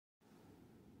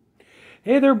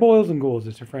Hey there, boys and ghouls.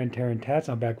 It's your friend Tats.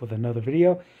 I'm back with another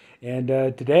video. And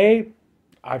today,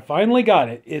 I finally got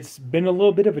it. It's been a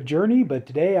little bit of a journey, but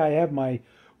today I have my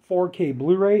 4K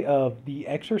Blu-ray of The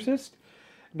Exorcist.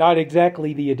 Not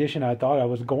exactly the edition I thought I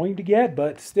was going to get,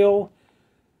 but still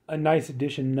a nice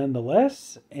edition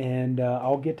nonetheless. And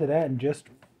I'll get to that in just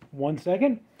 1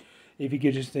 second. If you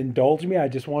could just indulge me, I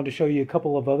just wanted to show you a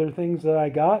couple of other things that I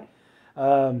got.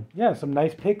 Yeah, some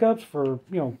nice pickups for,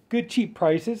 good cheap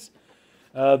prices.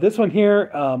 This one here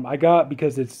I got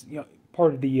because it's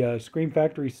part of the Scream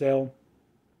Factory sale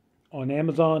on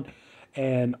Amazon,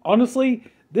 and honestly,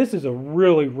 this is a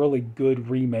really good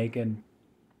remake, and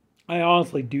I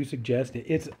honestly do suggest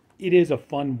it. It is a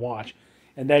fun watch,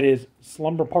 and that is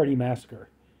Slumber Party Massacre.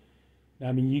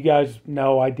 I mean, you guys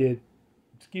know I did.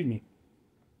 Excuse me.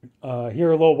 Here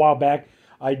a little while back,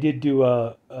 I did do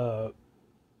a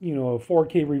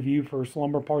 4K review for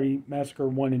Slumber Party Massacre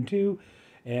 1 and 2.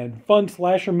 And fun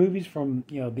slasher movies from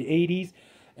the 80s.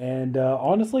 And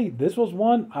honestly, this was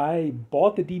one I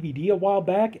bought the DVD a while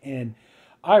back, and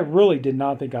I really did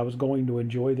not think I was going to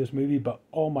enjoy this movie, but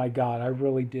oh my god, I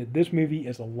really did. This movie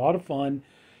is a lot of fun.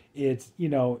 It's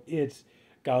it's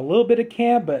got a little bit of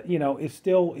camp, but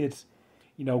it's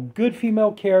good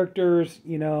female characters,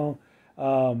 kind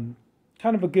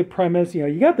of a good premise.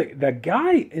 You got the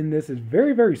guy in this is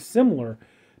very similar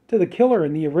to the killer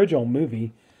in the original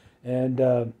movie. And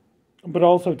but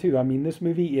also too, I mean, this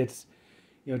movie, it's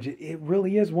it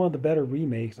really is one of the better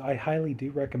remakes. I highly do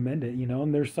recommend it.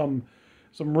 And there's some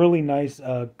really nice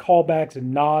callbacks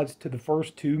and nods to the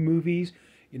first two movies.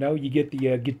 You get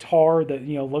the guitar that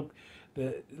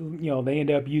they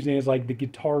end up using as like the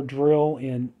guitar drill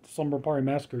in Slumber Party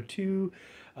Massacre 2.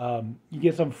 You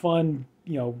get some fun,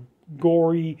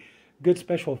 gory, good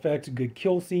special effects, good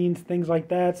kill scenes, things like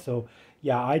that. So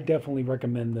yeah, I definitely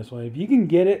recommend this one. If you can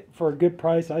get it for a good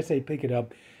price, I say pick it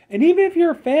up. And even if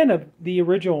you're a fan of the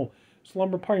original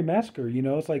Slumber Party Massacre,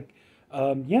 it's like,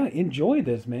 yeah, enjoy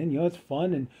this, man. It's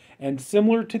fun and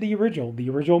similar to the original.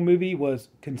 The original movie was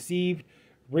conceived,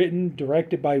 written,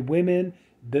 directed by women.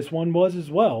 This one was as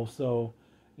well. So,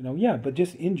 yeah, but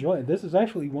just enjoy it. This is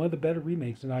actually one of the better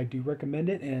remakes, and I do recommend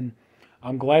it. And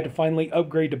I'm glad to finally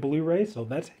upgrade to Blu-ray, so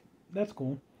that's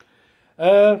cool.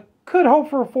 Could hope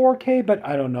for a 4K, but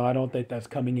I don't know. I don't think that's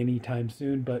coming anytime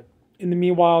soon. But in the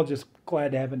meanwhile, just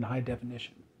glad to have it in high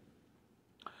definition.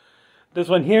 This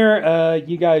one here,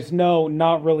 you guys know,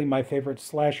 not really my favorite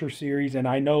slasher series, and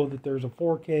I know that there's a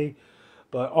 4K,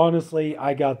 but honestly,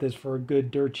 I got this for a good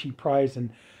dirt cheap price,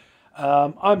 and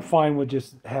I'm fine with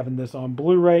just having this on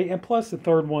Blu-ray, and plus the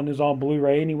third one is on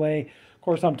Blu-ray anyway. Of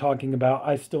course, I'm talking about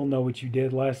I Still Know What You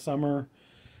Did Last Summer.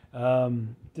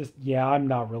 I'm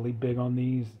not really big on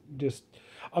these.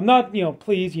 I'm not,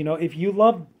 please, if you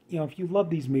love, if you love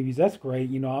these movies, that's great.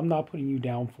 I'm not putting you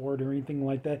down for it or anything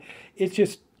like that.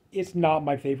 It's not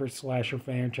my favorite slasher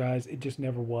franchise. It just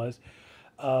never was.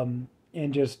 And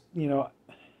just,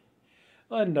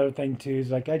 another thing too is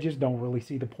like, I just don't really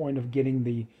see the point of getting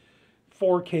the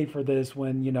 4K for this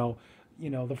when,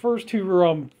 the first two are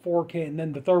on 4K and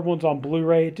then the third one's on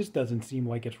Blu-ray. It just doesn't seem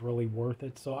like it's really worth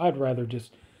it. So I'd rather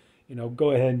just,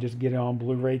 go ahead and just get it on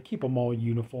Blu-ray, keep them all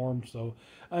uniform. So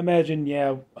I imagine,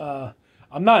 yeah,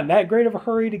 I'm not in that great of a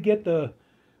hurry to get the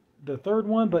third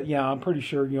one, but yeah, I'm pretty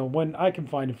sure, when I can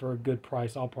find it for a good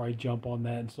price, I'll probably jump on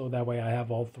that. And so that way I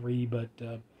have all three. But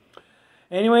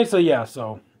anyway, so yeah,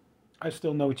 so I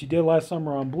Still Know What You Did Last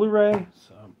Summer on Blu-ray.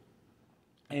 So,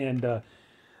 and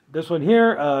this one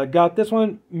here, got this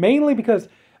one mainly because,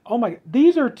 oh my,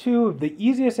 these are two of the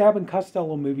easiest Abbott and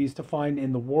Costello movies to find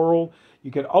in the world. You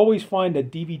could always find a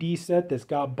DVD set that's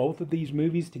got both of these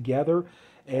movies together.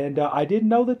 And I didn't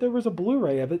know that there was a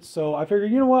Blu-ray of it. So I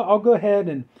figured, you know what, I'll go ahead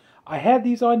and I had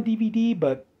these on DVD,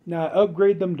 but now I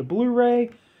upgrade them to Blu-ray.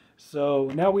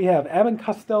 So now we have Abbott and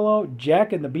Costello,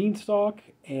 Jack and the Beanstalk,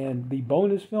 and the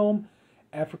bonus film,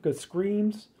 Africa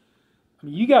Screams. I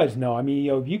mean, you guys know, I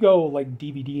mean, if you go like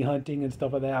DVD hunting and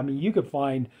stuff like that, I mean, you could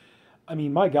find, I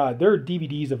mean, my God, there are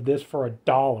DVDs of this for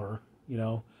 $1,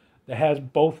 that has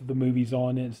both of the movies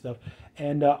on it and stuff.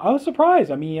 And I was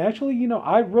surprised. I mean, actually,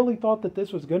 I really thought that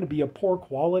this was going to be a poor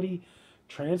quality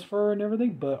transfer and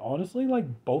everything, but honestly,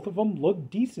 like, both of them look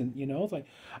decent, It's like,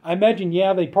 I imagine,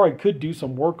 yeah, they probably could do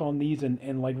some work on these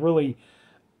and like really,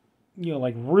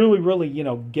 really,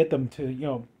 get them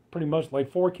to, pretty much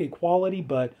like 4K quality,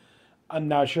 but I'm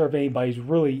not sure if anybody's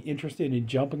really interested in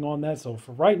jumping on that. So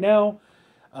for right now,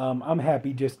 I'm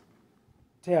happy just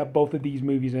to have both of these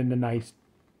movies in the nice,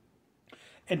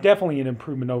 and definitely an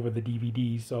improvement over the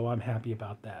DVDs. So I'm happy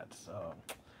about that. So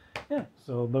yeah,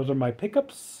 so those are my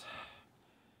pickups.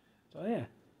 So yeah.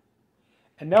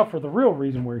 And now for the real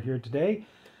reason we're here today.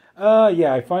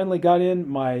 Yeah, I finally got in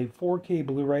my 4K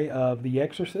Blu-ray of The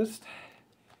Exorcist.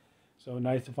 So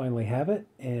nice to finally have it.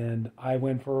 And I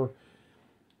was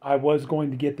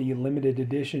going to get the limited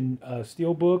edition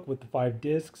steelbook with the 5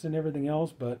 discs and everything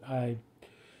else, but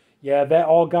that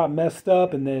all got messed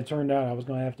up, and then it turned out I was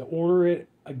going to have to order it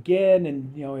again,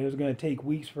 and it was going to take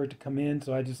weeks for it to come in.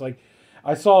 So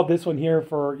I saw this one here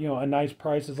for a nice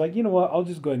price. It's like, you know what, I'll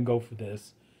just go ahead and go for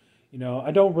this.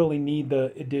 I don't really need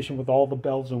the edition with all the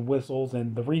bells and whistles,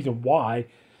 and the reason why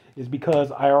is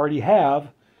because I already have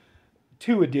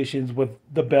 2 editions with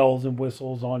the bells and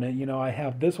whistles on it. I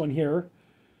have this one here,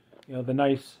 the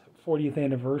nice 40th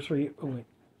anniversary. Oh wait,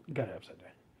 got it upside down.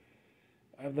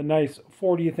 I have the nice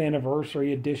 40th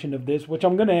anniversary edition of this, which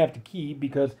I'm going to have to keep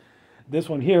because this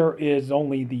one here is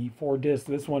only the 4 discs.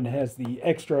 This one has the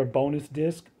extra bonus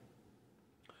disc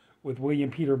with William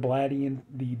Peter Blatty and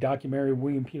the documentary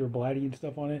William Peter Blatty and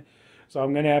stuff on it. So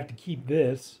I'm going to have to keep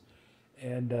this.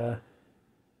 And,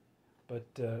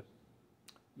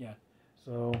 yeah.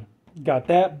 So, got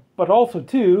that. But also,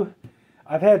 too,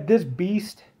 I've had this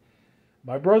beast.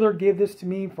 My brother gave this to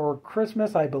me for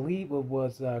Christmas. I believe it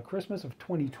was Christmas of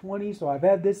 2020. So I've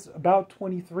had this about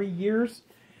 23 years.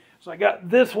 So I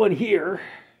got this one here.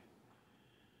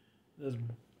 This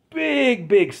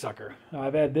big sucker.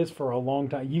 I've had this for a long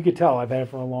time. You could tell I've had it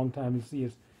for a long time. You see,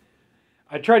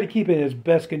 I try to keep it in as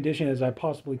best condition as I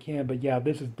possibly can. But yeah,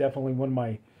 this is definitely one of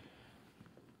my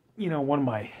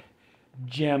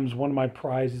gems, one of my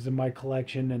prizes in my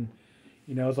collection. And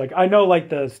it's like, I know like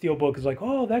the steelbook is like,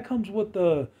 oh, that comes with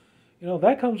the,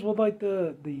 that comes with like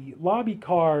the lobby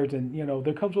cards, and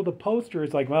that comes with a poster.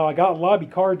 It's like, well, I got lobby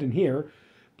cards in here,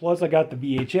 plus I got the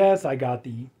VHS, I got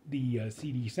the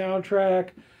CD soundtrack,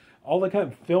 all the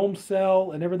kind of film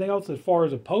cell and everything else. As far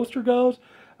as a poster goes,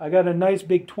 I got a nice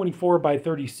big 24 by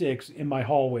 36 in my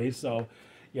hallway. So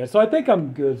yeah, so I think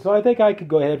I'm good. So I think I could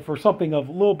go ahead for something of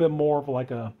a little bit more of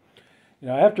like a,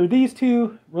 after these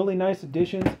 2 really nice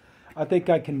editions, I think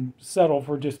I can settle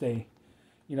for just a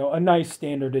nice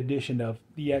standard edition of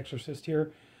The Exorcist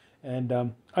here.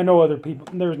 And I know other people,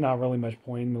 there's not really much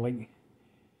point in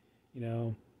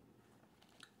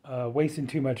wasting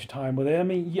too much time with it. I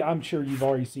mean, yeah, I'm sure you've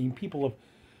already seen, people have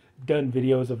done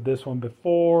videos of this one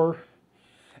before.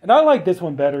 And I like this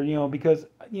one better, because,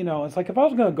 it's like if I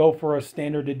was going to go for a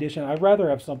standard edition, I'd rather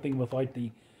have something with like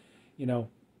the,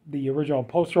 the original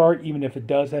poster art, even if it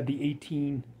does have the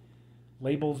 18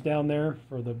 labels down there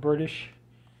for the British,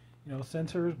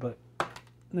 censors. But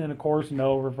then, of course,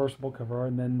 no reversible cover,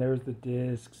 and then there's the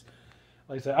discs.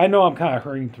 Like I said, I know I'm kind of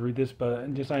hurrying through this, but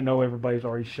I know everybody's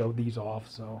already showed these off.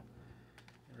 So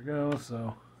there we go.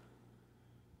 So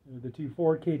there's the 2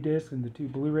 4K discs and the 2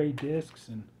 Blu-ray discs,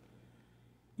 and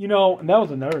and that was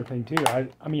another thing too. I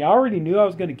mean, I already knew I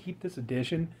was going to keep this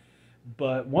edition,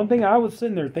 but one thing I was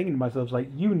sitting there thinking to myself is like,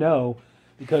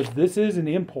 because this is an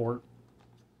import.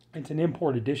 It's an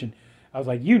import edition. I was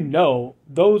like,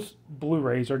 those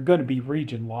Blu-rays are going to be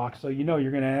region locked, so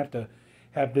you're going to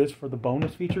have this for the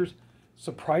bonus features.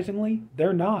 Surprisingly,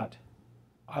 they're not.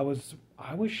 I was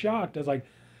shocked. I was like,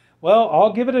 well,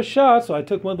 I'll give it a shot. So I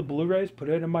took one of the Blu-rays, put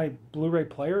it in my Blu-ray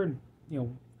player, and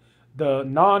the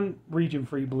non-region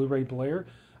free Blu-ray player.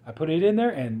 I put it in there,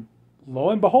 and lo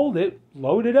and behold, it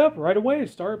loaded up right away and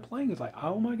started playing. It's like,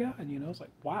 oh my god, it's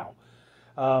like, wow.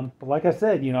 But like I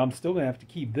said, I'm still going to have to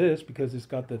keep this because it's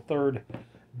got the 3rd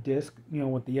disc,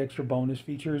 with the extra bonus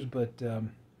features. But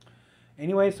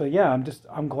anyway, so yeah,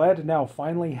 I'm glad to now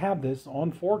finally have this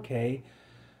on 4K.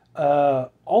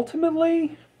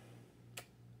 Ultimately,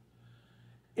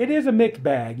 it is a mixed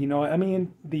bag. I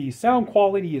mean, the sound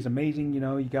quality is amazing.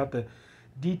 You got the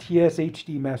DTS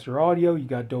HD Master Audio, you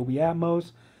got Dolby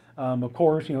Atmos. Of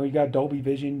course, you got Dolby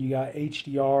Vision, you got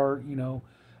HDR,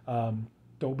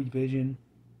 Dolby Vision,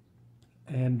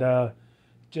 and while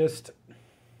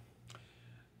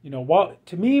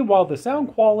the sound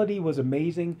quality was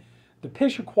amazing, the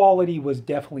picture quality was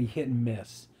definitely hit and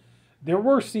miss. There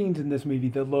were scenes in this movie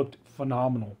that looked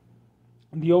phenomenal.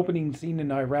 The opening scene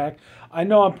in Iraq, I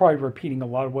know I'm probably repeating a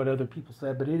lot of what other people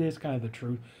said, but it is kind of the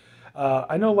truth.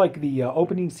 I know like the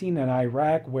opening scene in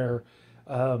Iraq where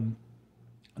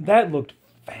that looked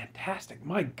fantastic.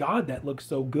 My God, that looked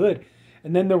so good.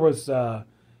 And then there was,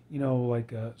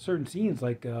 certain scenes,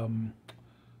 like, one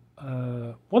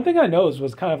thing I noticed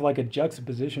was kind of like a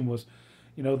juxtaposition was,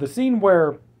 the scene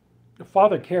where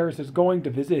Father Karras is going to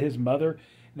visit his mother.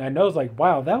 And I know it's like,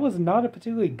 wow, that was not a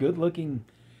particularly good looking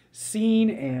scene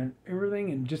and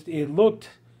everything. And just, it looked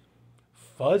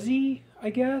fuzzy, I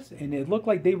guess. And it looked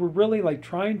like they were really like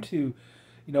trying to,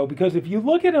 You know, because if you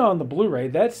look at it on the Blu-ray,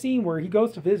 that scene where he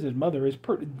goes to visit his mother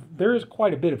there is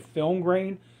quite a bit of film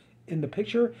grain in the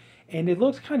picture, and it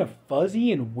looks kind of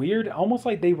fuzzy and weird, almost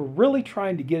like they were really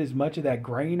trying to get as much of that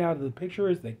grain out of the picture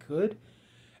as they could.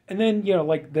 And then, you know,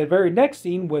 like the very next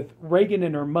scene with Reagan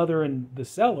and her mother in the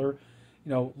cellar,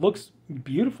 you know, looks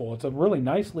beautiful. It's a really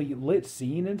nicely lit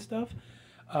scene and stuff.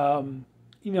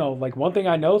 You know, like one thing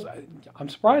I noticed, I'm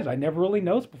surprised I never really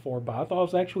noticed before, but I thought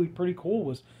it was actually pretty cool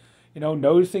was, you know,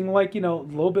 noticing like, you know, a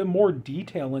little bit more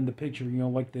detail in the picture, you know,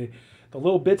 like the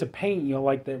little bits of paint, you know,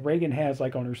 like that Reagan has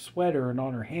like on her sweater and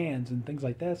on her hands and things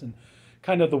like this, and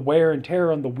kind of the wear and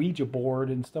tear on the Ouija board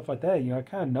and stuff like that. You know, I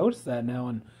kind of noticed that now,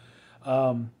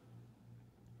 and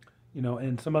you know,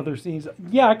 and some other scenes.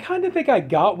 Yeah, I kind of think I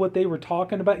got what they were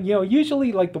talking about. You know,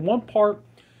 usually like the one part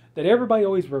that everybody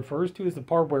always refers to is the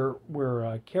part where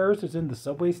Karras is in the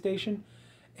subway station,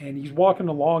 and he's walking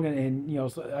along, and you know,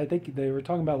 so I think they were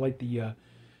talking about like the,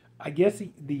 I guess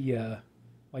the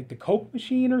like the Coke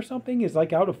machine or something is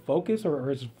like out of focus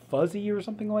or is fuzzy or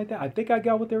something like that. I think I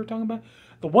got what they were talking about.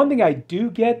 The one thing I do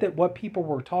get that what people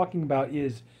were talking about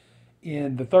is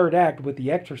in the third act with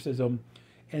the exorcism,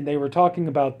 and they were talking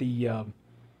about the, you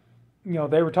know,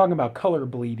 they were talking about color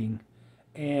bleeding.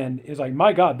 And it's like,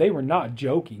 my God, they were not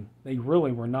joking. They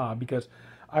really were not, because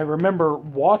I remember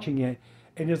watching it,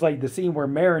 and it's like the scene where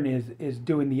Marin is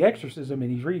doing the exorcism,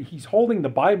 and he's holding the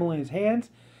Bible in his hands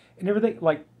and everything.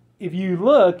 Like, if you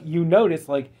look, you notice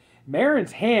like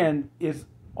Marin's hand is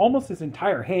almost his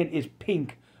entire hand is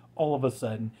pink all of a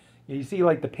sudden. You see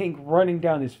like the pink running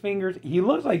down his fingers. He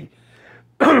looks like,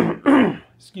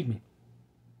 excuse me.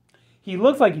 He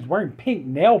looks like he's wearing pink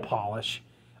nail polish.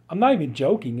 I'm not even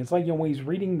joking. It's like, you know, when he's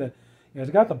reading the, you know, he's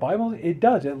got the Bible. It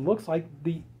does. It looks like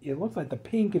the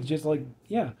pink is just like,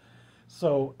 yeah.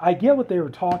 So I get what they were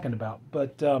talking about,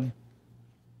 but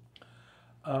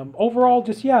overall,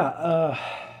 just yeah,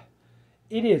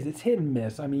 it's hit and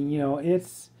miss. I mean, you know,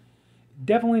 it's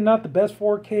definitely not the best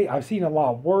 4K. I've seen a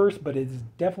lot worse, but it's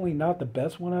definitely not the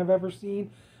best one I've ever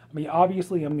seen. I mean,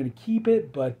 obviously, I'm going to keep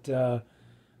it, but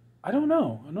I don't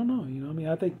know. You know, I mean,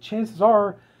 I think chances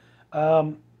are.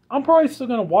 I'm probably still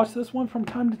going to watch this one from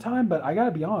time to time, but I got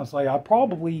to be honest, like I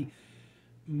probably,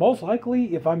 most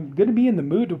likely, if I'm going to be in the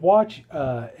mood to watch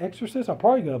Exorcist, I'm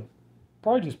probably going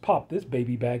to just pop this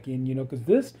baby back in, you know, because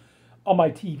this on my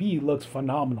TV looks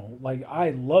phenomenal. Like,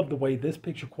 I love the way this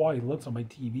picture quality looks on my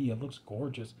TV. It looks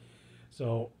gorgeous.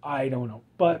 So, I don't know.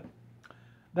 But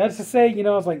that's to say, you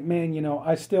know, I was like, man, you know,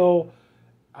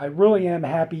 I really am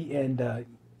happy, and I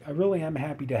really am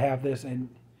happy to have this, and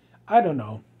I don't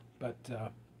know, but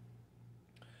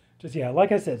just, yeah,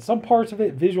 like I said, some parts of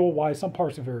it, visual-wise, some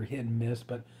parts are very hit and miss,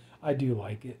 but I do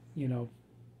like it, you know,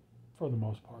 for the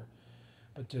most part.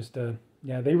 But just,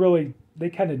 yeah, they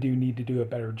kind of do need to do a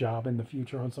better job in the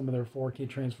future on some of their 4K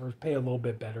transfers, pay a little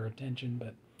bit better attention,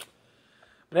 but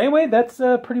anyway, that's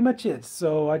pretty much it.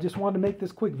 So I just wanted to make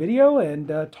this quick video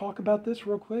and talk about this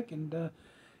real quick, and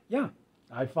yeah,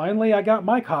 I got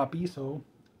my copy, so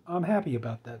I'm happy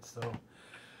about that.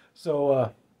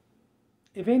 So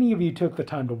if any of you took the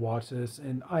time to watch this,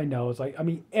 and I know it's like, I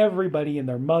mean, everybody and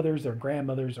their mothers, their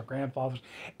grandmothers, their grandfathers,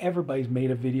 everybody's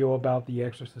made a video about the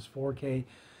Exorcist 4K.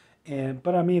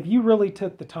 But I mean, if you really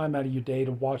took the time out of your day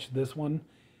to watch this one,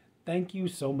 thank you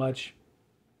so much.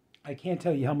 I can't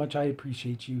tell you how much I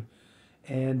appreciate you.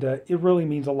 And it really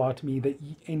means a lot to me that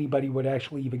anybody would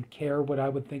actually even care what I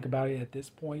would think about it at this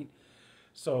point.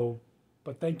 So,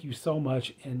 but thank you so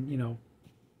much, and, you know,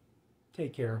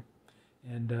 take care.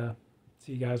 And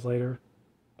see you guys later.